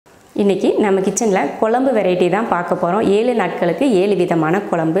இன்றைக்கி நம்ம கிச்சனில் குழம்பு வெரைட்டி தான் பார்க்க போகிறோம். 7 நாட்களுக்கு 7 விதமான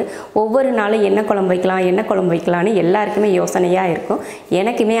குழம்பு. ஒவ்வொரு நாளும் என்ன குழம்பு வைக்கலாம்னு எல்லாருக்குமே யோசனையாக இருக்கும்.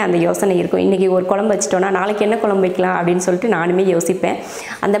 எனக்குமே அந்த யோசனை இருக்கும். இன்றைக்கி ஒரு குழம்பு வச்சிட்டோன்னா நாளைக்கு என்ன குழம்பு வைக்கலாம் அப்படின்னு சொல்லிட்டு நானுமே யோசிப்பேன்.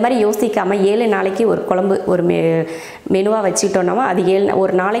 அந்த மாதிரி யோசிக்காமல் 7 நாளைக்கு ஒரு குழம்பு ஒரு மெனுவாக வச்சுக்கிட்டோன்னா அது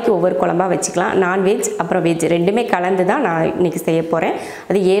ஒரு நாளைக்கு ஒவ்வொரு குழம்பாக வச்சுக்கலாம். நான்வெஜ் அப்புறம் வெஜ் ரெண்டுமே கலந்து தான் நான் இன்றைக்கி செய்ய போகிறேன்.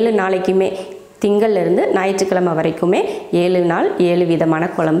 அது 7 நாளைக்குமே திங்கள்லேருந்து ஞாயிற்றுக்கிழமை வரைக்குமே 7 நாள் 7 விதமான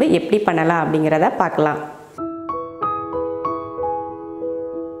குழம்பு எப்படி பண்ணலாம் அப்படிங்கிறத பார்க்கலாம்.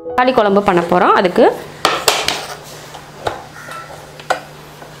 தக்காளி குழம்பு பண்ண போகிறோம். அதுக்கு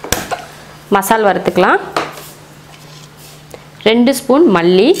மசால் வறுத்துக்கலாம். 2 ஸ்பூன்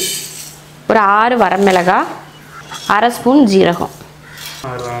மல்லி, ஒரு 6 வரமிளகாய், 1/2 ஸ்பூன் ஜீரகம்.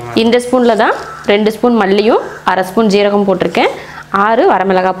 இந்த ஸ்பூனில் தான் 2 ஸ்பூன் மல்லியும் 1/2 ஸ்பூன் ஜீரகம் போட்டிருக்கேன். 6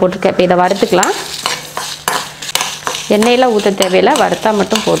 வரமிளகாய் போட்டிருக்கேன். இப்போ இதை வறுத்துக்கலாம். எண்ணெயெல்லாம் ஊற்ற தேவையில்லை, வறுத்தா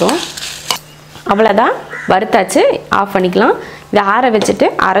மட்டும் போதும். அவ்வளோதான், வறுத்தாச்சு. ஆஃப் பண்ணிக்கலாம். இதை ஆற வச்சுட்டு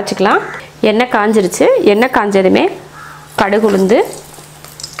அரைச்சிக்கலாம். எண்ணெய் காஞ்சிருச்சு. எண்ணெய் காஞ்சதுமே கடுகு உளுந்து,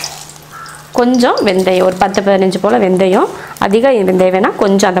 கொஞ்சம் வெந்தயம், ஒரு 10-15 போல் வெந்தயம். அதிக வெந்தயம் வேணால்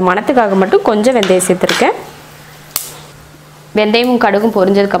கொஞ்சம் அந்த மணத்துக்காக மட்டும் கொஞ்சம் வெந்தயம் சேர்த்துருக்கேன். வெந்தயமும் கடுகும்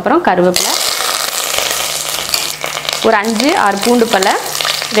பொரிஞ்சதுக்கப்புறம் கருவேப்பிலை, ஒரு 5-6 பூண்டு பல்லை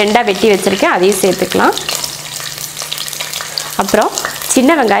 2ஆக வெட்டி வச்சுருக்கேன், அதையும் சேர்த்துக்கலாம். அப்புறம்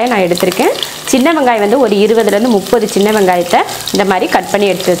சின்ன வெங்காயம் நான் எடுத்திருக்கேன். சின்ன வெங்காயம் வந்து ஒரு 20-30 சின்ன வெங்காயத்தை இந்த மாதிரி கட் பண்ணி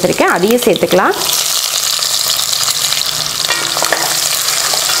எடுத்து வச்சுருக்கேன், அதையும் சேர்த்துக்கலாம்.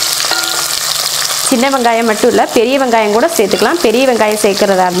 சின்ன வெங்காயம் மட்டும் இல்லை, பெரிய வெங்காயம் கூட சேர்த்துக்கலாம். பெரிய வெங்காயம்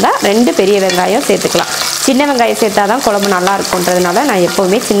சேர்க்குறதா இருந்தால் 2 பெரிய வெங்காயம் சேர்த்துக்கலாம். சின்ன வெங்காயம் சேர்த்தா தான் குழம்பு நல்லா இருக்குன்றதுனால நான்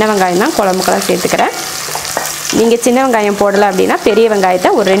எப்போவுமே சின்ன வெங்காயம் தான் குழம்புக்கெல்லாம் சேர்த்துக்கிறேன். நீங்கள் சின்ன வெங்காயம் போடலை அப்படின்னா பெரிய வெங்காயத்தை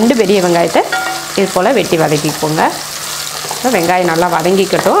ஒரு 2 பெரிய வெங்காயத்தை இது போல் வெட்டி வதக்கிக்கோங்க. வெங்காயம் நல்லா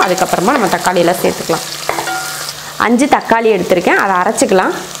வதங்கிக்கட்டும். அதுக்கப்புறமா நம்ம தக்காளியெல்லாம் சேர்த்துக்கலாம். 5 தக்காளி எடுத்திருக்கேன், அதை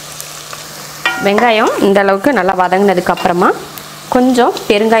அரைச்சிக்கலாம். வெங்காயம் இந்த அளவுக்கு நல்லா வதங்கினதுக்கப்புறமா கொஞ்சம்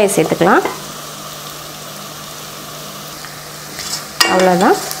பெருங்காயம் சேர்த்துக்கலாம்.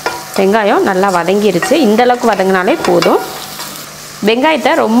 அவ்வளோதான், வெங்காயம் நல்லா வதங்கிருச்சு. இந்தளவுக்கு வதங்கினாலே போதும்.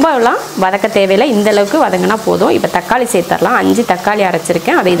 வெங்காயத்தை ரொம்பலாம் வதக்க தேவையில்லை, இந்தளவுக்கு வதங்கினா போதும். இப்போ தக்காளி சேர்த்துடலாம். 5 தக்காளி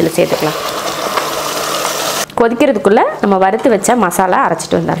அரைச்சிருக்கேன், அதை இதில் சேர்த்துக்கலாம். கொதிக்கிறதுக்குள்ளே நம்ம வறுத்து வச்ச மசாலா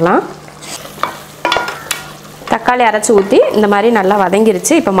அரைச்சிட்டு வந்துடலாம். தக்காளி அரைச்சி ஊற்றி இந்த மாதிரி நல்லா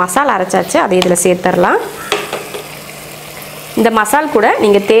வதங்கிருச்சு. இப்போ மசாலா அரைச்சாச்சு, அதை இதில் சேர்த்துடலாம். இந்த மசால் கூட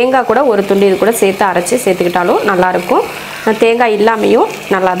நீங்கள் தேங்காய் கூட ஒரு துண்டு இது கூட சேர்த்து அரைச்சி சேர்த்துக்கிட்டாலும் நல்லாயிருக்கும். தேங்காய் இல்லாமையும்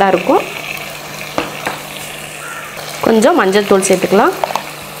நல்லா தான் இருக்கும். கொஞ்சம் மஞ்சள் தூள் சேர்த்துக்கலாம்.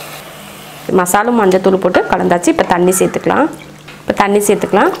 மசாலும் மஞ்சள் தூள் போட்டு கலந்தாச்சு. இப்போ தண்ணி சேர்த்துக்கலாம்.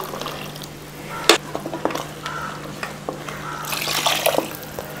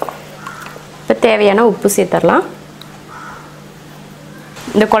 இப்போ தேவையான உப்பு சேர்த்துடலாம்.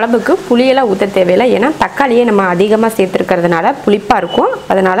 இந்த குழம்புக்கு புளியெல்லாம் ஊற்ற தேவையில்லை, ஏன்னா தக்காளியே நம்ம அதிகமாக சேர்த்துருக்கிறதுனால புளிப்பாக இருக்கும்.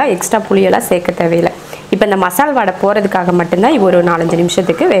 அதனால் எக்ஸ்ட்ரா புளியெல்லாம் சேர்க்க தேவையில்லை. இப்போ இந்த மசால் வடை போகிறதுக்காக மட்டும்தான் ஒரு 4-5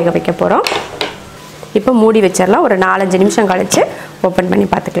 நிமிஷத்துக்கு வேக வைக்க போகிறோம். இப்போ மூடி வச்சிடலாம். ஒரு 4-5 நிமிஷம் கழித்து ஓப்பன் பண்ணி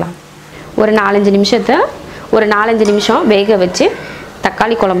பார்த்துக்கலாம். ஒரு 4-5 நிமிஷம் வேக வச்சு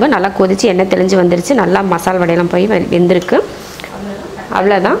தக்காளி குழம்பு நல்லா கொதித்து எண்ணெய் தெளிஞ்சு வந்துருச்சு. நல்லா மசால் வடையெல்லாம் போய் வெந்திருக்கு.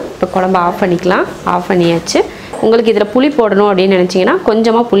 அவ்வளோதான், இப்போ குழம்பு ஆஃப் பண்ணிக்கலாம். ஆஃப் பண்ணியாச்சு. உங்களுக்கு இதில் புளி போடணும் அப்படின்னு நினச்சிங்கன்னா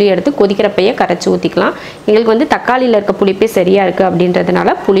கொஞ்சமாக புளி எடுத்து கொதிக்கிறப்பையே கரைச்சி ஊற்றிக்கலாம். எங்களுக்கு வந்து தக்காளியில் இருக்க புளிப்பே சரியாக இருக்குது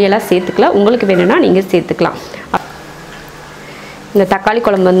அப்படின்றதுனால புளியெல்லாம் சேர்த்துக்கலாம். உங்களுக்கு வேணும்னா நீங்கள் சேர்த்துக்கலாம். இந்த தக்காளி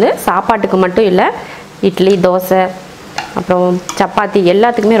குழம்பு வந்து சாப்பாட்டுக்கு மட்டும் இல்லை, இட்லி, தோசை, அப்புறம் சப்பாத்தி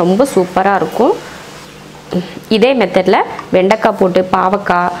எல்லாத்துக்குமே ரொம்ப சூப்பராக இருக்கும். இதே மெத்தடில் வெண்டைக்காய் போட்டு,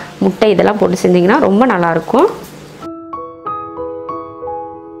 பாவக்காய், முட்டை இதெல்லாம் போட்டு செஞ்சிங்கன்னா ரொம்ப நல்லாயிருக்கும்.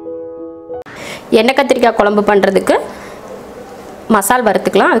 எண்ணெய் கத்திரிக்காய் குழம்பு பண்ணுறதுக்கு மசால்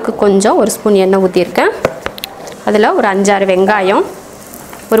வறுத்துக்கலாம். அதுக்கு கொஞ்சம் 1 ஸ்பூன் எண்ணெய் ஊற்றிருக்கேன். அதில் ஒரு 5-6 வெங்காயம்,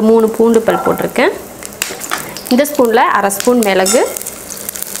 ஒரு 3 பூண்டு பல் போட்டிருக்கேன். இந்த ஸ்பூனில் 1/2 ஸ்பூன் மிளகு,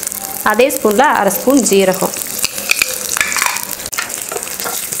 அதே ஸ்பூனில் 1/2 ஸ்பூன் ஜீரகம்.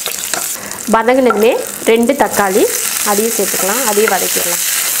 வதங்கினதுமே 2 தக்காளி அதையும் சேர்த்துக்கலாம். அதையும் வதக்கிடலாம்.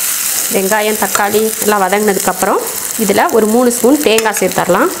 வெங்காயம் தக்காளி எல்லாம் வதங்கினதுக்கப்புறம் இதில் ஒரு 3 ஸ்பூன் தேங்காய்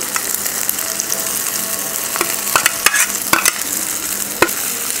சேர்த்துடலாம்.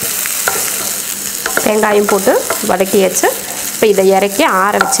 தேங்காயும் போட்டு வதக்கியாச்சு. இப்போ இதை இறக்கி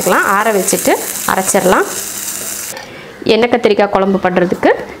ஆற வச்சுக்கலாம். ஆற வச்சுட்டு அரைச்சிடலாம். எண்ணெய் கத்திரிக்காய் குழம்பு பண்ணுறதுக்கு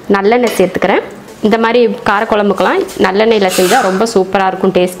நல்லெண்ணெய் சேர்த்துக்கிறேன். இந்த மாதிரி காரக்குழம்புக்கெல்லாம் நல்லெண்ணெயில் செய்தால் ரொம்ப சூப்பராக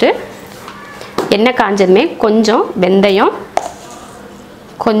இருக்கும் டேஸ்ட்டு. எண்ணெய் காஞ்சதுமே கொஞ்சம் வெந்தயம்,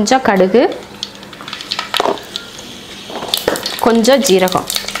 கொஞ்சம் கடுகு, கொஞ்சம் ஜீரகம்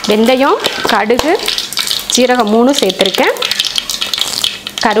வெந்தயம், கடுகு, சீரகம் 3 சேர்த்துருக்கேன்.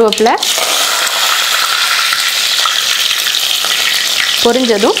 கருவேப்பிலை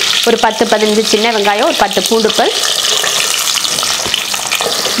பொரிஞ்சதும் ஒரு 10-15 சின்ன வெங்காயம், ஒரு 10 பூண்டுப்பல்,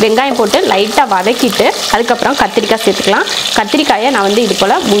 வெங்காயம் போட்டு லைட்டாக வதக்கிட்டு அதுக்கப்புறம் கத்திரிக்காய் சேர்த்துக்கலாம். கத்திரிக்காயை நான் வந்து இது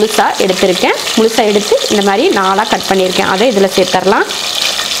போல் முழுசாக எடுத்துருக்கேன். முழுசாக எடுத்து இந்த மாதிரி 4ஆக கட் பண்ணியிருக்கேன். அதை இதில் சேர்த்துடலாம்.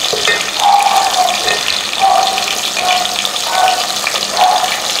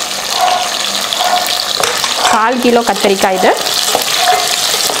 கால் கிலோ கத்திரிக்காய் இது.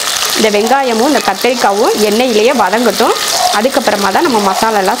 இந்த வெங்காயமும் இந்த கத்திரிக்காயும் எண்ணெயிலேயே வதங்கட்டும். அதுக்கப்புறமா தான் நம்ம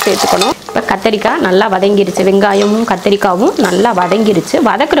மசாலாலாம் சேர்த்துக்கணும். இப்போ கத்திரிக்காய் நல்லா வதங்கிருச்சு, வெங்காயமும் கத்திரிக்காயும் நல்லா வதங்கிருச்சு.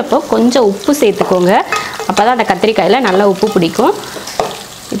 வதக்குறப்போ கொஞ்சம் உப்பு சேர்த்துக்கோங்க, அப்போ தான் அந்த கத்திரிக்காயில் நல்லா உப்பு பிடிக்கும்.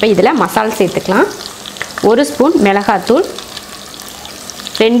 இப்போ இதில் மசாலா சேர்த்துக்கலாம். 1 ஸ்பூன் மிளகாத்தூள்,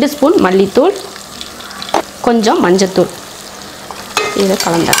 2 ஸ்பூன் மல்லித்தூள், கொஞ்சம் மஞ்சத்தூள், இதை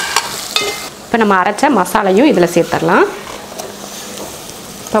கலந்துடலாம். இப்போ நம்ம அரைச்ச மசாலையும் இதில் சேர்த்துடலாம்.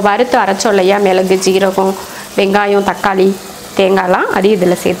 இப்போ வறுத்து அரைச்சோம் இல்லையா, மிளகு, ஜீரகம், வெங்காயம், தக்காளி, தேங்காய்லாம் அதையும்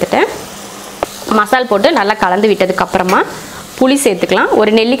இதில் சேர்த்துட்டேன். மசால் போட்டு நல்லா கலந்து விட்டதுக்கப்புறமா புளி சேர்த்துக்கலாம்.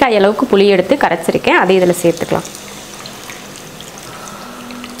 ஒரு நெல்லிக்காய் அளவுக்கு புளி எடுத்து கரைச்சிருக்கேன், அதை இதில் சேர்த்துக்கலாம்.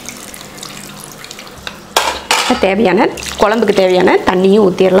 தேவையான குழம்புக்கு தேவையான தண்ணியும்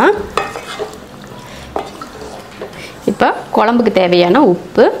ஊற்றிடலாம். இப்போ குழம்புக்கு தேவையான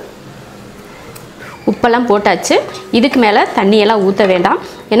உப்பெல்லாம் போட்டாச்சு. இதுக்கு மேலே தண்ணியெல்லாம் ஊற்ற வேண்டாம்.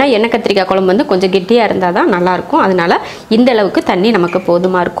 ஏன்னா எண்ணெய் கத்திரிக்காய் குழம்பு வந்து கொஞ்சம் கெட்டியாக இருந்தால் தான் நல்லாயிருக்கும். அதனால் இந்த அளவுக்கு தண்ணி நமக்கு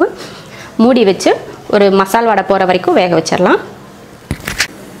போதுமாக இருக்கும். மூடி வச்சு ஒரு மசால் வடை போகிற வரைக்கும் வேக வச்சிடலாம்.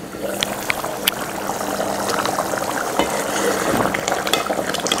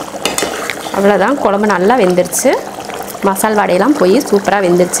 அவ்வளோதான், குழம்பு நல்லா வெந்துருச்சு. மசால் வடையெல்லாம் போய் சூப்பராக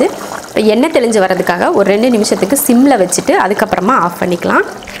வெந்துருச்சு. இப்போ எண்ணெய் தெளிஞ்சு வர்றதுக்காக ஒரு 2 நிமிஷத்துக்கு சிம்மில் வச்சுட்டு அதுக்கப்புறமா ஆஃப் பண்ணிக்கலாம்.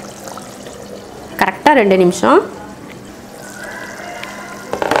 கரெக்டாக 2 நிமிஷம்.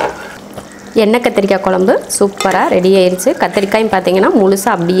 எண்ணெய் கத்திரிக்காய் குழம்பு சூப்பராக ரெடி ஆயிடுச்சு. கத்திரிக்காயும் பார்த்தீங்கன்னா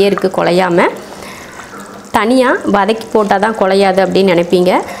முழுசாக அப்படியே இருக்குது, குழையாமல். தனியாக வதக்கி போட்டால் தான் குழையாது அப்படின்னு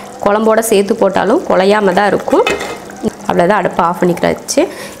நினைப்பீங்க. குழம்போடு சேர்த்து போட்டாலும் குழையாமல் தான் இருக்கும். அவ்வளோதான், அடுப்பை ஆஃப் பண்ணிக்கிறாச்சு.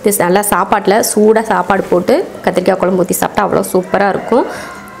 இது நல்லா சாப்பாட்டில் சூடாக சாப்பாடு போட்டு கத்திரிக்காய் குழம்பு ஊற்றி சாப்பிட்டா அவ்வளோ சூப்பராக இருக்கும்.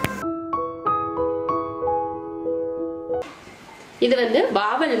 இது வந்து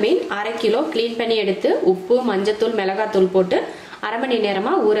வாவல் மீன் 1/2 கிலோ க்ளீன் பண்ணி எடுத்து உப்பு, மஞ்சத்தூள், மிளகாத்தூள் போட்டு 1/2 மணி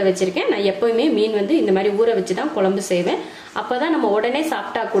நேரமாக ஊற வச்சிருக்கேன். நான் எப்போவுமே மீன் வந்து இந்த மாதிரி ஊற வச்சு தான் குழம்பு செய்வேன். அப்போ தான் நம்ம உடனே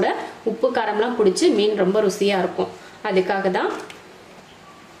சாப்பிட்டா கூட உப்பு காரம்லாம் பிடிச்சி மீன் ரொம்ப ருசியாக இருக்கும். அதுக்காக தான்.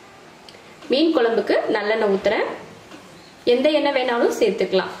 மீன் குழம்புக்கு நல்லெண்ணெய் ஊற்றுறேன். எந்த எண்ணெய் வேணாலும்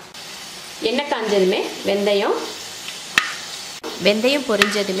சேர்த்துக்கலாம். எண்ணெய் காஞ்சதுமே வெந்தயம்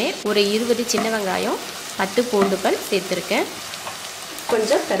பொரிஞ்சதுமே ஒரு 20 சின்ன வெங்காயம், 10 பூண்டுப்பல் சேர்த்துருக்கேன்.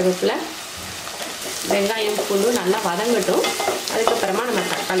 கொஞ்சம் கருவேப்பிலை, வெங்காயம், பூண்டு நல்லா வதங்கட்டும். அதுக்கப்புறமா நம்ம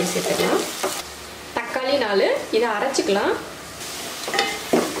தக்காளி சேர்த்துக்கலாம். தக்காளி 4, இதை அரைச்சிக்கலாம்.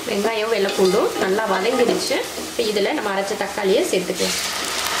 வெங்காயம், வெள்ளை பூண்டும் நல்லா வதங்கிடுச்சு. இப்போ இதில் நம்ம அரைச்ச தக்காளியை சேர்த்துக்கலாம்.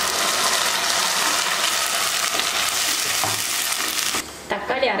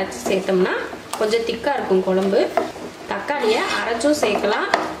 தக்காளி அரைச்சி சேர்த்தோம்னா கொஞ்சம் திக்காக இருக்கும் குழம்பு. தக்காளியை அரைச்சும் சேர்க்கலாம்,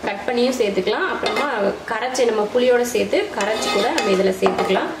 கட் பண்ணியும் சேர்த்துக்கலாம். அப்புறமா கரைச்சி நம்ம புளியோட சேர்த்து கரைச்சி கூட நம்ம இதில்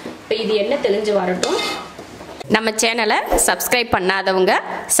சேர்த்துக்கலாம். இப்போ இது எண்ணெய் தெளிஞ்சு வரட்டும். நம்ம சேனலை சப்ஸ்கிரைப் பண்ணாதவங்க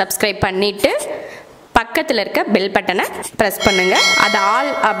சப்ஸ்கிரைப் பண்ணிவிட்டு பக்கத்தில் இருக்க பெல் பட்டனை ப்ரெஸ் பண்ணுங்கள். அது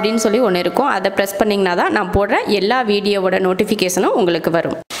ஆல் அப்படின்னு சொல்லி ஒன்று இருக்கும், அதை ப்ரெஸ் பண்ணிங்கன்னா தான் நான் போடுற எல்லா வீடியோவோட நோட்டிஃபிகேஷனும் உங்களுக்கு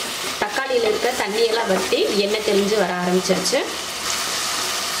வரும். தக்காளியில் இருக்க தண்ணியெல்லாம் வற்றி எண்ணெய் தெளிஞ்சு வர ஆரம்பிச்சிருச்சு.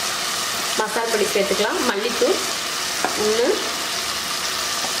 மசால் பொடி சேர்த்துக்கலாம். மல்லித்தூள் 1,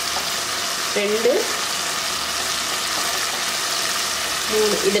 2,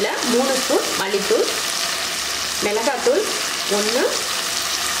 3, இதில் 3 ஸ்பூன் மல்லித்தூள். மிளகாத்தூள் 1,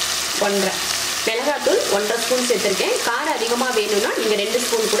 1.5, மிளகாத்தூள் 1.5 ஸ்பூன் சேர்த்துருக்கேன். காரம் அதிகமாக வேணும்னா நீங்கள் 2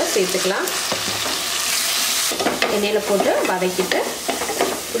 ஸ்பூன் கூட சேர்த்துக்கலாம். எண்ணெயில் போட்டு வதக்கிட்டு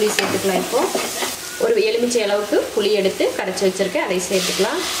புளி சேர்த்துக்கலாம். இப்போது ஒரு எலுமிச்சை அளவுக்கு புளி எடுத்து கரைச்சி வச்சுருக்கேன், அதை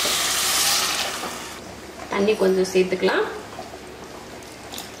சேர்த்துக்கலாம். தண்ணி கொஞ்சம் சேர்த்துக்கலாம்.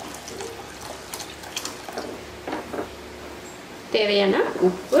 தேவையான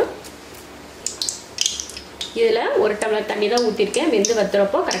உப்பு. இதில் 1 டம்ளர் தண்ணி தான் ஊற்றிருக்கேன். வெந்து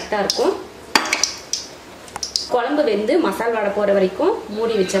வத்துறப்போ கரெக்டாக இருக்கும். குழம்பு வெந்து மசால் வடை போகிற வரைக்கும்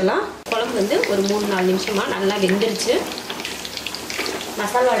மூடி வச்சிடலாம். குழம்பு வந்து ஒரு 3-4 நிமிஷமாக நல்லா வெந்துருச்சு.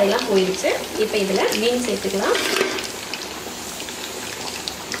 மசால் வடையெல்லாம் போயிடுச்சு. இப்போ இதில் மீன் சேர்த்துக்கலாம்.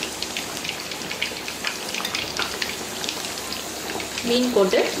 மீன்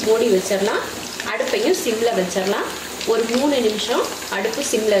போட்டு மூடி வச்சிடலாம். அடுப்பையும் சிம்மில் வச்சிடலாம். ஒரு 3 நிமிஷம் அடுப்பு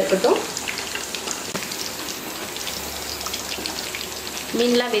சிம்மில் இருக்கட்டும்.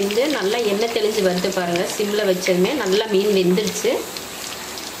 மீன்லாம் வெந்து நல்லா எண்ணெய் தெளிஞ்சு வருது பாருங்கள். சிம்மில் வச்சதுமே நல்லா மீன் வெந்துடுச்சு.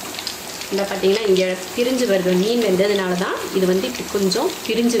 இந்த பார்த்தீங்கன்னா இங்கே பிரிஞ்சு வருது. மீன் வெந்ததுனால தான் இது வந்து இப்போ கொஞ்சம்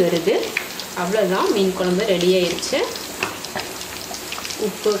பிரிஞ்சு வருது. அவ்வளோதான், மீன் குழம்பு ரெடி ஆயிடுச்சு.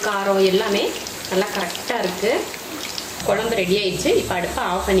 உப்பு காரம் எல்லாமே நல்லா கரெக்டாக இருக்குது. குழம்பு ரெடி ஆயிடுச்சு. இப்போ அடுப்பை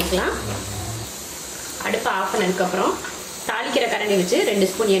ஆஃப் பண்ணிக்கலாம். அடுப்பை ஆஃப் பண்ணதுக்கப்புறம் தாளிக்கிற கரண்டி வச்சு 2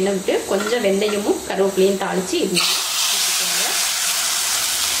 ஸ்பூன் எண்ணெய் விட்டு கொஞ்சம் வெந்தயமும் கருவேப்பிலையும் தாளித்து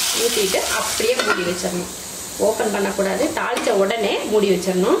ஊற்றிட்டு அப்படியே மூடி வச்சிடணும். ஓப்பன் பண்ணக்கூடாது. தாளித்த உடனே மூடி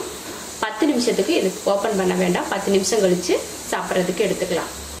வச்சிடணும். 10 நிமிஷத்துக்கு இது ஓப்பன் பண்ண வேண்டாம். 10 நிமிஷம் கழித்து சாப்பிட்றதுக்கு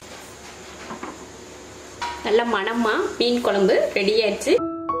எடுத்துக்கலாம். நல்ல மணமா மீன் குழம்பு ரெடி ஆயிடுச்சு.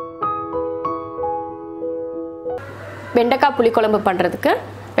 வெண்டைக்காய் புளிக்குழம்பு பண்ணுறதுக்கு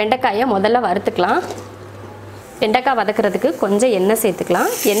வெண்டைக்காயை முதல்ல வறுத்துக்கலாம். வெண்டைக்காய் வதக்கிறதுக்கு கொஞ்சம் எண்ணெய்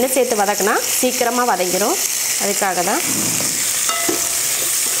சேர்த்துக்கலாம். எண்ணெய் சேர்த்து வதக்கினா சீக்கிரமாக வதங்கிடும். அதுக்காக தான்.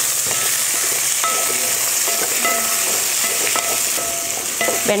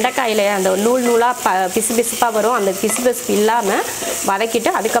 வெண்டைக்காயில் அந்த நூல் நூலாக பிசு பிசுப்பாக வரும். அந்த பிசு பிசுப்பு இல்லாமல் வதக்கிட்டு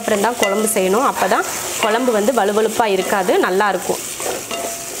அதுக்கப்புறம் தான் குழம்பு செய்யணும். அப்போ தான் குழம்பு வந்து வலுவலுப்பாக இருக்காது, நல்லாயிருக்கும்.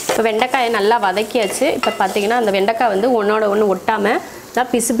 இப்போ வெண்டைக்காயை நல்லா வதக்கியாச்சு. இப்போ பார்த்திங்கன்னா அந்த வெண்டைக்காய் வந்து ஒன்றோட ஒன்று ஒட்டாமல் தான்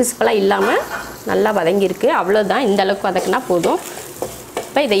பிசு பிசுப்பெல்லாம் இல்லாமல் நல்லா வதங்கியிருக்கு. அவ்வளோதான், இந்த அளவுக்கு வதக்கினா போதும்.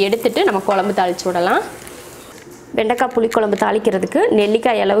 இப்போ இதை எடுத்துகிட்டு நம்ம குழம்பு தாளித்து விடலாம். வெண்டைக்காய் புளிக்குழம்பு தாளிக்கிறதுக்கு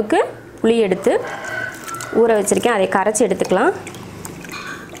நெல்லிக்காய் அளவுக்கு புளி எடுத்து ஊற வச்சுருக்கேன். அதை கரைச்சி எடுத்துக்கலாம்.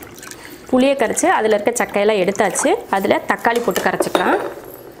 புளியை கரைச்சி அதில் இருக்க சக்கையெல்லாம் எடுத்தாச்சு. அதில் தக்காளி போட்டு கரைச்சிக்கலாம்.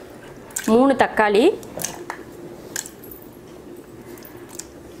 3 தக்காளி,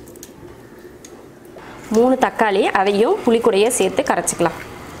 3 தக்காளி அதையும் புளி கூடயே சேர்த்து கரைச்சிக்கலாம்.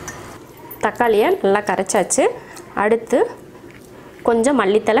 தக்காளியை நல்லா கரைச்சாச்சு. அடுத்து கொஞ்சம்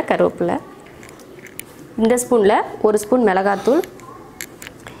மல்லித்தலை, கருவேப்பிலை. இந்த ஸ்பூனில் 1 ஸ்பூன் மிளகாத்தூள்,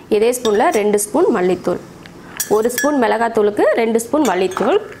 இதே ஸ்பூனில் 2 ஸ்பூன் மல்லித்தூள். 1 ஸ்பூன் மிளகாத்தூளுக்கு 2 ஸ்பூன்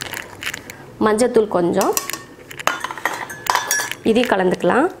மல்லித்தூள். மஞ்சத்தூள் கொஞ்சம், இதையும்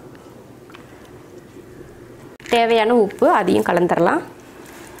கலந்துக்கலாம். தேவையான உப்பு அதையும் கலந்துடலாம்.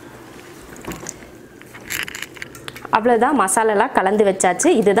 அவ்வளோதான், மசாலாலாம் கலந்து வச்சாச்சு.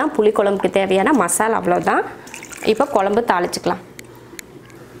 இதுதான் புளிக்குழம்புக்கு தேவையான மசாலா. அவ்வளோதான். இப்போ குழம்பு தாளிச்சுக்கலாம்.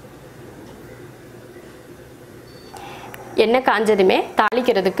 எண்ணெய் காஞ்சதுமே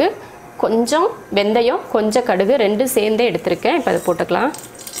தாளிக்கிறதுக்கு கொஞ்சம் வெந்தயம், கொஞ்சம் கடுகு 2 சேர்ந்தே எடுத்திருக்கேன். இப்போ அதை போட்டுக்கலாம்.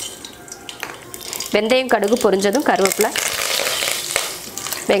 வெந்தயம் கடுகு பொரிஞ்சதும் கருவேப்பிலை,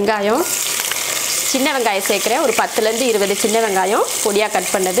 வெங்காயம், சின்ன வெங்காயம் சேர்க்குறேன். ஒரு 10லேருந்து 20 சின்ன வெங்காயம் பொடியாக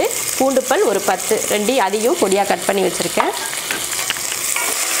கட் பண்ணது. பூண்டு பல் ஒரு 10, 2 அதையும் பொடியாக கட் பண்ணி வச்சுருக்கேன்.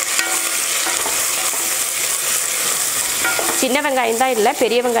 சின்ன வெங்காயம் தான் இல்லை,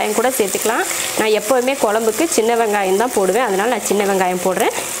 பெரிய வெங்காயம் கூட சேர்த்துக்கலாம். நான் எப்போவுமே குழம்புக்கு சின்ன வெங்காயம் தான் போடுவேன். அதனால் நான் சின்ன வெங்காயம்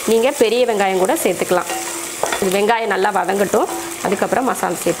போடுறேன். நீங்கள் பெரிய வெங்காயம் கூட சேர்த்துக்கலாம். இது வெங்காயம் நல்லா வதங்கட்டும். அதுக்கப்புறம்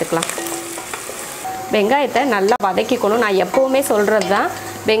மசாலா சேர்த்துக்கலாம். வெங்காயத்தை நல்லா வதக்கிக்கணும். நான் எப்போவுமே சொல்கிறது தான்,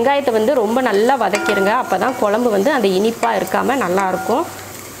 வெங்காயத்தை வந்து ரொம்ப நல்லா வதக்கிடுங்க. அப்போ தான் குழம்பு வந்து அந்த இனிப்பாக இருக்காமல் நல்லாயிருக்கும்.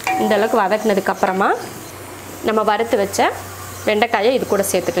 இந்த அளவுக்கு வதக்கினதுக்கப்புறமா நம்ம வறுத்து வச்ச வெண்டைக்காயை இது கூட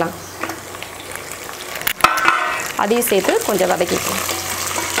சேர்த்துக்கலாம். அதையும் சேர்த்து கொஞ்சம் வதக்கிக்கலாம்.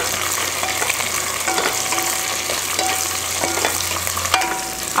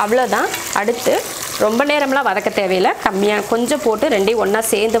 அவ்வளோதான். அடுத்து ரொம்ப நேரம்லாம் வதக்க தேவையில்லை. கம்மியாக கொஞ்சம் போட்டு 2 ஒன்றா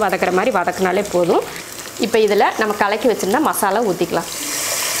சேர்ந்து வதக்கிற மாதிரி வதக்கினாலே போதும். இப்போ இதில் நம்ம கலக்கி வச்சுருந்தா மசாலா ஊற்றிக்கலாம்.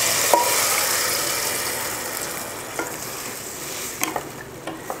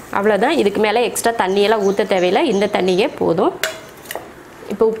 அவ்வளோதான். இதுக்கு மேலே எக்ஸ்ட்ரா தண்ணியெல்லாம் ஊற்ற தேவையில்லை. இந்த தண்ணியே போதும்.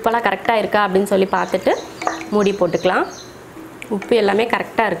 இப்போ உப்பெல்லாம் கரெக்டாக இருக்கா அப்படின்னு சொல்லி பார்த்துட்டு மூடி போட்டுக்கலாம். உப்பு எல்லாமே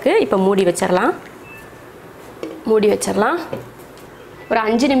கரெக்டாக இருக்குது. இப்போ மூடி வச்சிடலாம். ஒரு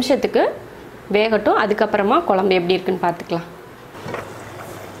 5 நிமிஷத்துக்கு வேகட்டும். அதுக்கப்புறமா குழம்பு எப்படி இருக்குன்னு பார்த்துக்கலாம்.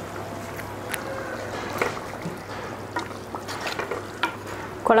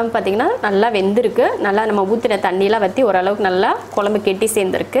 குழம்பு பார்த்திங்கன்னா நல்லா வெந்திருக்கு. நல்லா நம்ம ஊற்றின தண்ணியெலாம் வற்றி ஓரளவுக்கு நல்லா குழம்பு கெட்டி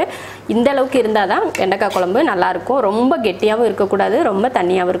சேர்ந்துருக்கு. இந்த அளவுக்கு இருந்தால் தான் வெண்டைக்காய் குழம்பு நல்லாயிருக்கும். ரொம்ப கெட்டியாகவும் இருக்கக்கூடாது, ரொம்ப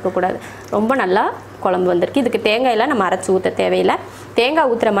தண்ணியாகவும் இருக்கக்கூடாது. ரொம்ப நல்லா குழம்பு வந்திருக்கு. இதுக்கு தேங்காயெல்லாம் நம்ம அரைச்சி ஊற்ற தேவையில்லை. தேங்காய்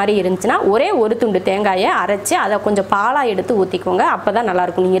ஊற்றுற மாதிரி இருந்துச்சுன்னா ஒரே ஒரு துண்டு தேங்காயை அரைச்சி அதை கொஞ்சம் பாலாக எடுத்து ஊற்றிக்கோங்க. அப்போ தான்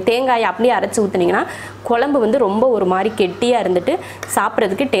நல்லாயிருக்கும். நீங்கள் தேங்காயை அப்படியே அரைச்சி ஊற்றுனீங்கன்னா குழம்பு வந்து ரொம்ப ஒரு மாதிரி கெட்டியாக இருந்துட்டு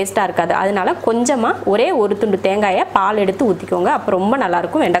சாப்பிட்றதுக்கு டேஸ்ட்டாக இருக்காது. அதனால் கொஞ்சமாக ஒரே ஒரு துண்டு தேங்காயை பால் எடுத்து ஊற்றிக்கோங்க. அப்போ ரொம்ப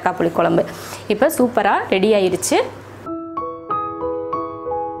நல்லாயிருக்கும் வெண்டைக்காய் புளி குழம்பு. இப்போ சூப்பராக ரெடி ஆயிடுச்சு.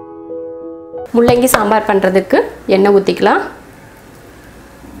 முள்ளங்கி சாம்பார் பண்ணுறதுக்கு எண்ணெய் ஊற்றிக்கலாம்.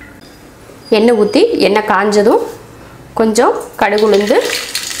 எண்ணெய் ஊற்றி எண்ணெய் காஞ்சதும் கொஞ்சம் கடுகு உளுந்து,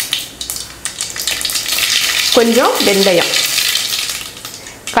 கொஞ்சம் வெந்தயம்.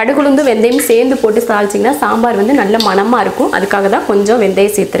 கடுகு உளுந்து வெந்தயம் சேர்ந்து போட்டு தாளிச்சிங்கன்னா சாம்பார் வந்து நல்ல மணமாக இருக்கும். அதுக்காக தான் கொஞ்சம்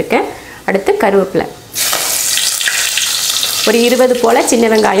வெந்தயம் சேர்த்துருக்கேன். அடுத்து கருவேப்பிலை, ஒரு 20 போல் சின்ன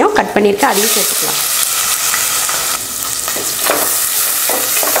வெங்காயம் கட் பண்ணியிருக்கேன், அதையும் சேர்த்துக்கலாம்.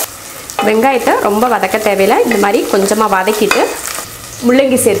 வெங்காயத்தை ரொம்ப வதக்க தேவையில்லை. இந்த மாதிரி கொஞ்சமாக வதக்கிட்டு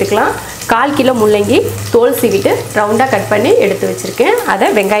முள்ளங்கி சேர்த்துக்கலாம். 1/4 கிலோ முள்ளங்கி தோல் சீவிட்டு ரவுண்டாக கட் பண்ணி எடுத்து வச்சுருக்கேன். அதை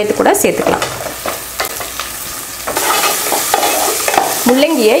வெங்காயத்து கூட சேர்த்துக்கலாம்.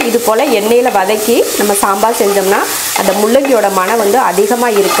 முள்ளங்கியை இது போல் எண்ணெயில் வதக்கி நம்ம சாம்பார் செஞ்சோம்னா அந்த முள்ளங்கியோட மனம் வந்து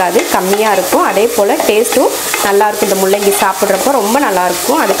அதிகமாக இருக்காது, கம்மியாக இருக்கும். அதே போல் டேஸ்ட்டும் நல்லாயிருக்கும். இந்த முள்ளங்கி சாப்பிட்றப்போ ரொம்ப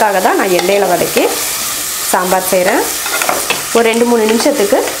நல்லாயிருக்கும். அதுக்காக தான் நான் எண்ணெயில் வதக்கி சாம்பார் செய்கிறேன். ஒரு 2-3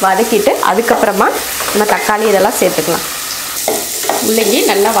 நிமிஷத்துக்கு வதக்கிட்டு அதுக்கப்புறமா நம்ம தக்காளி இதெல்லாம் சேர்த்துக்கலாம். முள்ளங்கி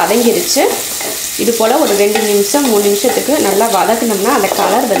நல்லா வதங்கிருச்சு. இது போல் ஒரு 2 நிமிஷம் 3 நிமிஷத்துக்கு நல்லா வதக்கினோம்னா அந்த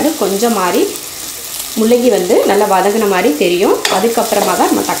கலர் வந்து கொஞ்சம் மாறி முள்ளங்கி வந்து நல்லா வதங்கின மாதிரி தெரியும். அதுக்கப்புறமா தான்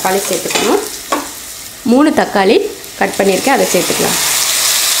நம்ம தக்காளி சேர்த்துக்கணும். 3 தக்காளி கட் பண்ணியிருக்கேன், அதை சேர்த்துக்கலாம்.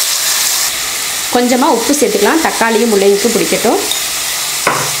 கொஞ்சமாக உப்பு சேர்த்துக்கலாம், தக்காளியும் முள்ளங்கிக்கும் பிடிக்கட்டும்.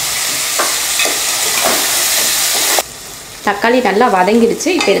 தக்காளி நல்லா வதங்கிடுச்சு.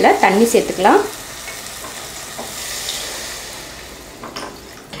 இப்போ இதில் தண்ணி சேர்த்துக்கலாம்.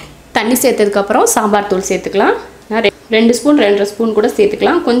 தண்ணி சேர்த்ததுக்கப்புறம் சாம்பார் தூள் சேர்த்துக்கலாம். நான் 2 ஸ்பூன் 2.5 ஸ்பூன் கூட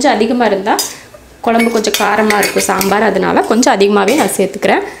சேர்த்துக்கலாம். கொஞ்சம் அதிகமாக இருந்தால் குழம்பு கொஞ்சம் காரமாக இருக்கும் சாம்பார், அதனால் கொஞ்சம் அதிகமாகவே நான்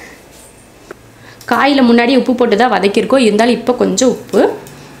சேர்த்துக்கிறேன். காயில் முன்னாடி உப்பு போட்டு தான் வதக்கியிருக்கோம், இருந்தாலும் இப்போ கொஞ்சம் உப்பு.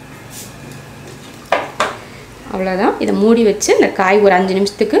 அவ்வளோதான். இதை மூடி வச்சு இந்த காய் ஒரு 5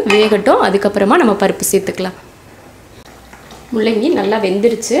 நிமிஷத்துக்கு வேகட்டும். அதுக்கப்புறமா நம்ம பருப்பு சேர்த்துக்கலாம். முள்ளங்கி நல்லா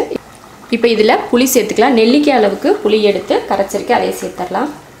வெந்துருச்சு. இப்போ இதில் புளி சேர்த்துக்கலாம். நெல்லிக்காய் அளவுக்கு புளி எடுத்து கரைச்சிருக்கேன், அதையே சேர்த்துடலாம்.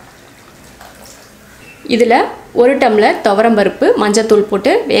 இதில் 1 டம்ளர் துவரம்பருப்பு மஞ்சத்தூள்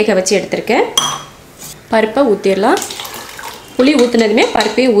போட்டு வேக வச்சு எடுத்திருக்கேன். பருப்பை ஊற்றிடலாம். புளி ஊற்றினதுமே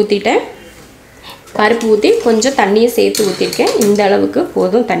பருப்பையும் ஊற்றிட்டேன். பருப்பு ஊற்றி கொஞ்சம் தண்ணியை சேர்த்து ஊற்றிருக்கேன். இந்த அளவுக்கு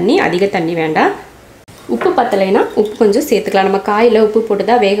போதும் தண்ணி, அதிக தண்ணி வேண்டாம். உப்பு பத்தலைன்னா உப்பு கொஞ்சம் சேர்த்துக்கலாம். நம்ம காயில் உப்பு போட்டு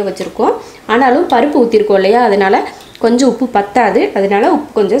தான் வேக வச்சுருக்கோம், ஆனாலும் பருப்பு ஊற்றிருக்கோம் இல்லையா, அதனால் கொஞ்சம் உப்பு பத்தாது, அதனால்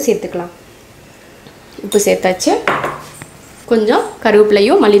உப்பு கொஞ்சம் சேர்த்துக்கலாம். உப்பு சேர்த்தாச்சு. கொஞ்சம்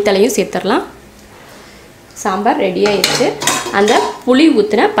கருவேப்பிலையும் மல்லித்தலையும் சேர்த்துடலாம். சாம்பார் ரெடி ஆயிடுச்சு. அந்த புளி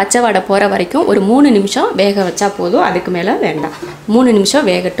ஊற்றின பச்சை வடை போகிற வரைக்கும் ஒரு 3 நிமிஷம் வேக வச்சா போதும், அதுக்கு மேலே வேண்டாம். 3 நிமிஷம்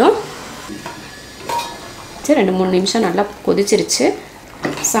வேகட்டும். சரி, 2-3 நிமிஷம் நல்லா கொதிச்சிருச்சு.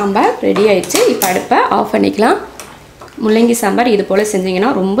 சாம்பார் ரெடி ஆயிடுச்சு. இப்போ அடுப்பை ஆஃப் பண்ணிக்கலாம். முள்ளங்கி சாம்பார் இது போல்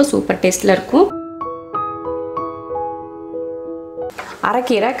செஞ்சிங்கன்னா ரொம்ப சூப்பர் டேஸ்ட்டில் இருக்கும்.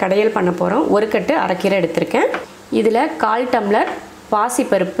 அரைக்கீரை கடையல் பண்ண போகிறோம். 1 கட்டு அரைக்கீரை எடுத்திருக்கேன். இதில் 1/4 டம்ளர்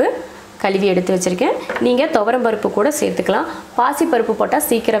பாசிப்பருப்பு கழுவி எடுத்து வச்சுருக்கேன். நீங்கள் துவரம்பருப்பு கூட சேர்த்துக்கலாம். பாசிப்பருப்பு போட்டால்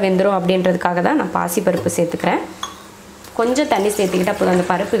சீக்கிரம் வெந்துடும் அப்படின்றதுக்காக தான் நான் பாசிப்பருப்பு சேர்த்துக்கிறேன். கொஞ்சம் தண்ணி சேர்த்துக்கிட்டால் போதும் அந்த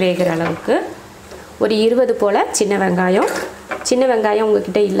பருப்பு வேகிற அளவுக்கு. ஒரு 20 போல் சின்ன வெங்காயம். சின்ன வெங்காயம்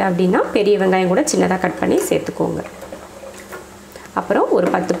உங்ககிட்ட இல்லை அப்படின்னா பெரிய வெங்காயம் கூட சின்னதாக கட் பண்ணி சேர்த்துக்கோங்க. அப்புறம் ஒரு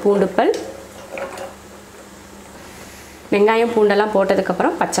 10 பூண்டு பல். வெங்காயம் பூண்டெல்லாம்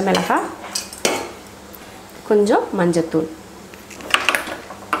போட்டதுக்கப்புறம் பச்சை மிளகாய், கொஞ்சம் மஞ்சத்தூள்.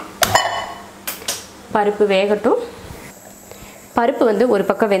 பருப்பு வேகட்டும். பருப்பு வந்து ஒரு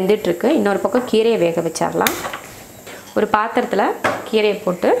பக்கம் வெந்துட்டுருக்கு, இன்னொரு பக்கம் கீரையை வேக வச்சிடலாம். ஒரு பாத்திரத்தில் கீரையை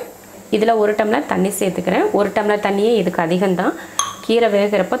போட்டு இதில் 1 டம்ளர் தண்ணி சேர்த்துக்கிறேன். 1 டம்ளர் தண்ணியே இதுக்கு அதிகம்தான். கீரை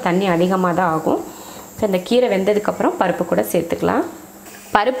வேகிறப்போ தண்ணி அதிகமாக தான் ஆகும். இப்போ இந்த கீரை வெந்ததுக்கப்புறம் பருப்பு கூட சேர்த்துக்கலாம்.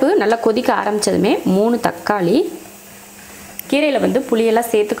 பருப்பு நல்லா கொதிக்க ஆரம்பித்ததுமே 3 தக்காளி. கீரையில் வந்து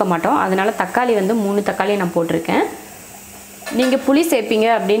புளியெல்லாம் சேர்த்துக்க மாட்டோம், அதனால் தக்காளி வந்து 3 தக்காளி நான் போட்டிருக்கேன். நீங்கள் புளி சேர்ப்பீங்க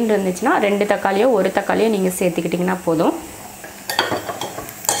அப்படின்னு இருந்துச்சுன்னா 2 தக்காளியோ 1 தக்காளியோ நீங்கள் சேர்த்துக்கிட்டிங்கன்னா போதும்.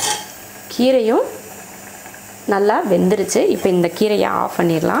 கீரையும் நல்லா வெந்துருச்சு. இப்போ இந்த கீரையை ஆஃப்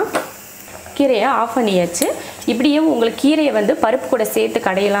பண்ணிடலாம். கீரையை ஆஃப் பண்ணியாச்சு. இப்படியே உங்களுக்கு கீரையை வந்து பருப்பு கூட சேர்த்து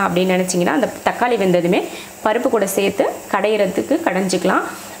கடையலாம் அப்படின்னு நினச்சிங்கன்னா அந்த தக்காளி வெந்ததுமே பருப்பு கூட சேர்த்து கடையிறதுக்கு கடைஞ்சிக்கலாம்.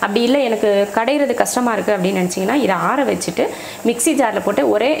 அப்படி இல்லை எனக்கு கடையிறது கஷ்டமாக இருக்குது அப்படின்னு நினச்சிங்கன்னா இதை ஆற வச்சுட்டு மிக்ஸி ஜாரில் போட்டு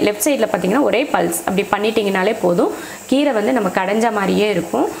ஒரே லெஃப்ட் சைடில் பார்த்திங்கன்னா ஒரே பல்ஸ் அப்படி பண்ணிட்டீங்கனாலே போதும். கீரை வந்து நம்ம கடைஞ்ச மாதிரியே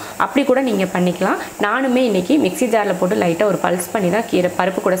இருக்கும். அப்படி கூட நீங்கள் பண்ணிக்கலாம். நானுமே இன்றைக்கி மிக்ஸி ஜாரில் போட்டு லைட்டாக ஒரு பல்ஸ் பண்ணி தான் கீரை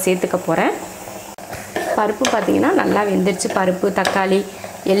பருப்பு கூட சேர்த்துக்க போகிறேன். பருப்பு பார்த்திங்கன்னா நல்லா வெந்துருச்சு. பருப்பு தக்காளி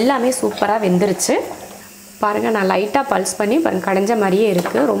எல்லாமே சூப்பராக வெந்துருச்சு. பாருங்கள், நான் லைட்டாக பல்ஸ் பண்ணி பாருங்கள் கடைஞ்ச மாதிரியே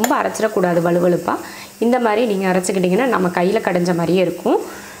இருக்குது. ரொம்ப அரைச்சிடக்கூடாது வலுவலுப்பாக. இந்த மாதிரி நீங்கள் அரைச்சிக்கிட்டிங்கன்னா நம்ம கையில் கடைஞ்ச மாதிரியே இருக்கும்.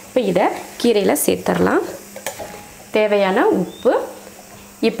 இப்போ இதை கீரையில் சேர்த்துடலாம். தேவையான உப்பு.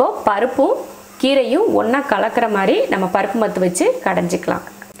 இப்போது பருப்பும் கீரையும் ஒன்றா கலக்கிற மாதிரி நம்ம பருப்பு மத்து வச்சு கடைஞ்சிக்கலாம்.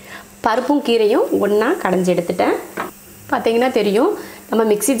 பருப்பும் கீரையும் ஒன்றா கடைஞ்சி எடுத்துட்டேன். பார்த்தீங்கன்னா தெரியும், நம்ம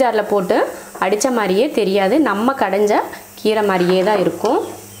மிக்ஸி ஜாரில் போட்டு அடித்த மாதிரியே தெரியாது, நம்ம கடைஞ்ச கீரை மாதிரியே தான் இருக்கும்.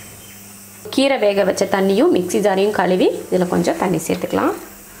 கீரை வேக வச்ச தண்ணியும் மிக்ஸி ஜாரையும் கழுவி இதில் கொஞ்சம் தண்ணி சேர்த்துக்கலாம்.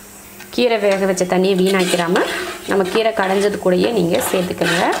 கீரை வேக வச்ச தண்ணியை வீணாக்கிறாமல் நம்ம கீரை கடைஞ்சது கூடயே நீங்கள்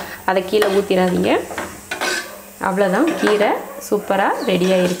சேர்த்துக்கோங்க. அதை கீழே ஊற்றிடாதீங்க. அவ்வளோதான், கீரை சூப்பராக ரெடி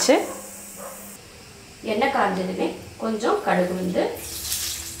ஆயிடுச்சு. எண்ணெய் காஞ்சதுமே கொஞ்சம் கடுகு வந்து,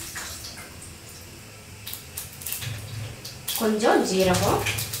 கொஞ்சம் ஜீரகம்,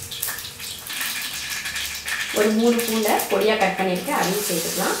 ஒரு 3 பூண்டை பொடியாக கட் பண்ணியிருக்கேன், அதையும்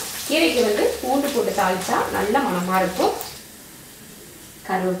சேர்த்துக்கலாம். கீரைக்கு வந்து பூண்டு போட்டு தாளித்தா நல்ல மணமாக இருக்கும்.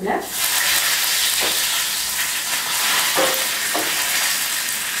 கருவேப்பிலை,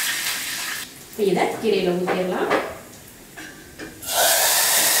 இதை கீரையில் ஊற்றிடலாம்.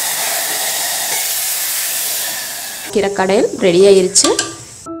 கீரைக்கடையில் ரெடி ஆயிருச்சு.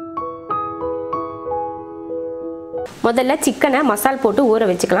 முதல்ல சிக்கனை மசால் போட்டு ஊற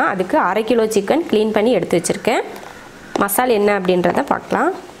வச்சுக்கலாம். அதுக்கு 1/2 கிலோ சிக்கன் க்ளீன் பண்ணி எடுத்து வச்சுருக்கேன். மசால் என்ன அப்படின்றத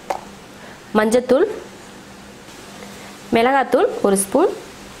பார்க்கலாம். மஞ்சத்தூள், மிளகாத்தூள் 1 ஸ்பூன்,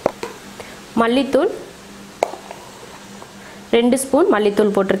 மல்லித்தூள் 2 ஸ்பூன்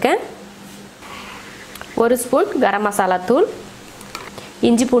மல்லித்தூள் போட்டிருக்கேன், 1 ஸ்பூன் கரம் மசாலா தூள்,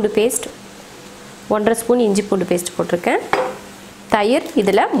 இஞ்சி பூண்டு பேஸ்ட் 1/2 ஸ்பூன் இஞ்சி பூண்டு பேஸ்ட் போட்டிருக்கேன், தயிர்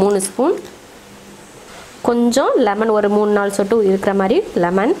இதில் 3 ஸ்பூன், கொஞ்சம் லெமன் ஒரு 3-4 சொட்டு இருக்கிற மாதிரி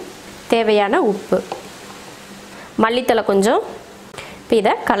லெமன், தேவையான உப்பு, மல்லித்தலை கொஞ்சம். இப்போ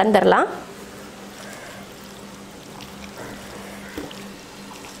இதை கலந்துடலாம்.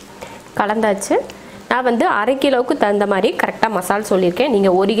 கலந்தாச்சு. நான் வந்து 1/2 கிலோவுக்கு தகுந்த மாதிரி கரெக்டாக மசால் சொல்லியிருக்கேன்.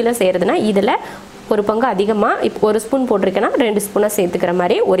 நீங்கள் 1 கிலோ செய்கிறதுனா இதில் 1 பங்கு அதிகமாக, இப்போ 1 ஸ்பூன் போட்டிருக்கேன்னா 2 ஸ்பூனாக சேர்த்துக்கிற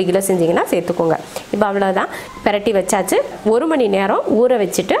மாதிரி 1 கிலோ செஞ்சிங்கன்னா சேர்த்துக்கோங்க. இப்போ அவ்வளோதான், பிரட்டி வச்சாச்சு. 1 மணி நேரம் ஊற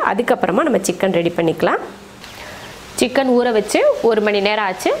வச்சுட்டு அதுக்கப்புறமா நம்ம சிக்கன் ரெடி பண்ணிக்கலாம். சிக்கன் ஊற வச்சு 1 மணி நேரம்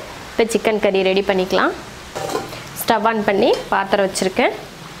ஆச்சு. இப்போ சிக்கன் கறி ரெடி பண்ணிக்கலாம். ஸ்டவ் ஆன் பண்ணி பாத்திரம் வச்சுருக்கேன்.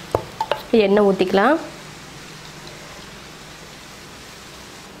 எண்ணெய் ஊற்றிக்கலாம்.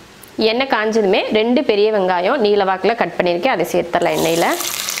 எண்ணெய் காஞ்சதுமே 2 பெரிய வெங்காயம் நீல வாக்கில் கட் பண்ணியிருக்கேன், அதை சேர்த்துடலாம் எண்ணெயில்.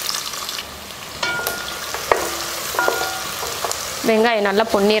 வெங்காயம் நல்லா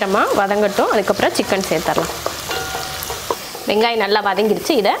பொன்னிறமாக வதங்கட்டும். அதுக்கப்புறம் சிக்கன் சேர்த்துடலாம். வெங்காயம் நல்லா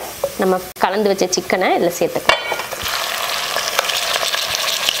வதங்கிருச்சு. இதை நம்ம கலந்து வச்ச சிக்கனை இதில் சேர்த்துக்கலாம்.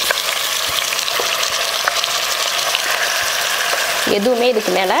 எதுவுமே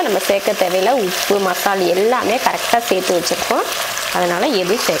இதுக்கு மேலே நம்ம சேர்க்க தேவையில்லை. உப்பு மசாலா எல்லாமே கரெக்டாக சேர்த்து வச்சுருக்கோம், அதனால்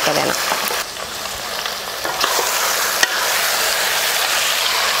எதுவும் சேர்க்க வேணாம்.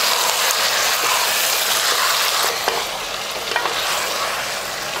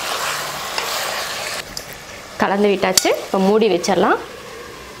 கலந்து விட்டாச்சு. இப்போ மூடி வச்சிடலாம்.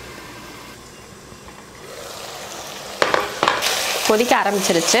 கொதிக்க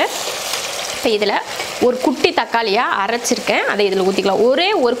ஆரம்பிச்சிருச்சு. இப்போ இதில் ஒரு குட்டி தக்காளியாக அரைச்சிருக்கேன், அதை இதில் ஊற்றிக்கலாம். ஒரே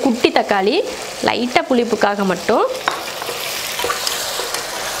ஒரு குட்டி தக்காளி, லைட்டாக புளிப்புக்காக மட்டும்.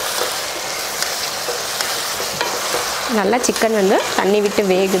 நல்லா சிக்கன் வந்து தண்ணி விட்டு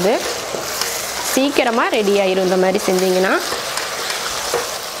வேகுது. சீக்கிரமாக ரெடி ஆயிரும். இந்த மாதிரி செஞ்சிங்கன்னா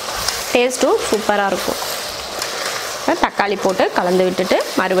டேஸ்ட்டும் சூப்பராக இருக்கும். தக்காளி போட்டு கலந்து விட்டுட்டு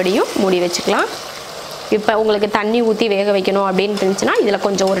மறுபடியும் மூடி வச்சுக்கலாம். இப்போ உங்களுக்கு தண்ணி ஊற்றி வேக வைக்கணும் அப்படின்னு இருந்துச்சுன்னா இதில்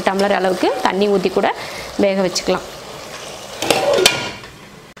கொஞ்சம் 1 டம்ளர் அளவுக்கு தண்ணி ஊற்றி கூட வேக வச்சுக்கலாம்.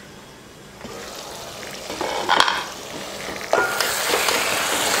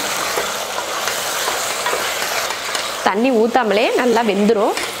 தண்ணி ஊற்றாமலே நல்லா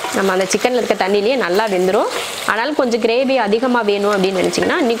வெந்துடும். நம்ம அந்த சிக்கனில் இருக்க தண்ணியிலேயே நல்லா வெந்துடும். ஆனாலும் கொஞ்சம் கிரேவி அதிகமாக வேணும் அப்படின்னு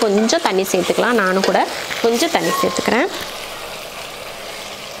நினச்சிங்கன்னா இன்னும் கொஞ்சம் தண்ணி சேர்த்துக்கலாம். நானும் கூட கொஞ்சம் தண்ணி சேர்த்துக்கிறேன்.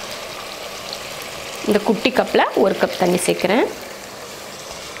 இந்த குட்டி கப்பில் 1 கப் தண்ணி சேர்க்குறேன்.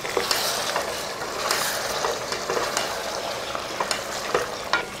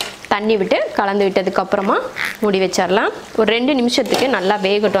 தண்ணி விட்டு கலந்து விட்டதுக்கப்புறமா மூடி வச்சிடலாம். ஒரு 2 நிமிஷத்துக்கு நல்லா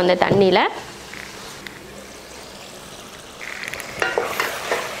வேகட்டும் அந்த தண்ணியில்.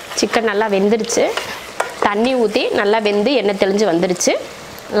 சிக்கன் நல்லா வெந்துருச்சு. தண்ணி ஊற்றி நல்லா வெந்து எண்ணெய் தெளிஞ்சு வந்துருச்சு.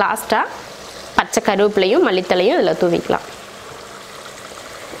 லாஸ்ட்டாக பச்சை கருவேப்பிலையும் மல்லித்தலையும் இதில் தூவிக்கலாம்.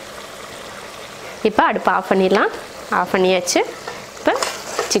 இப்போ அடுப்பு ஆஃப் பண்ணிடலாம். ஆஃப் பண்ணியாச்சு. இப்போ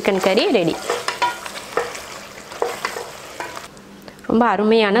சிக்கன் கறி ரெடி. ரொம்ப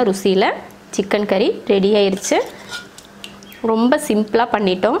அருமையான ருசியில் சிக்கன் கறி ரெடி ஆயிடுச்சு. ரொம்ப சிம்பிளாக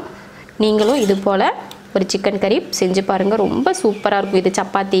பண்ணிட்டோம். நீங்களும் இது போல் ஒரு சிக்கன் கறி செஞ்சு பாருங்கள். ரொம்ப சூப்பராக இருக்கும். இது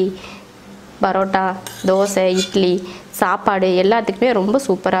சப்பாத்தி, பரோட்டா, தோசை, இட்லி, சாப்பாடு எல்லாத்துக்குமே ரொம்ப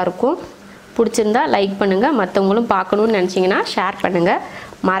சூப்பராக இருக்கும். பிடிச்சிருந்தா லைக் பண்ணுங்கள். மற்றவங்களும் பார்க்கணுன்னு நினச்சிங்கன்னா ஷேர் பண்ணுங்கள்.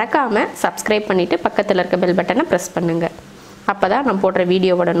 மறக்காமல் சப்ஸ்கிரைப் பண்ணிவிட்டு பக்கத்தில் இருக்க பெல் பட்டனை ப்ரெஸ் பண்ணுங்கள். அப்போ தான் நான் போடுற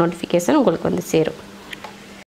வீடியோவோட நோட்டிஃபிகேஷன் உங்களுக்கு வந்து சேரும்.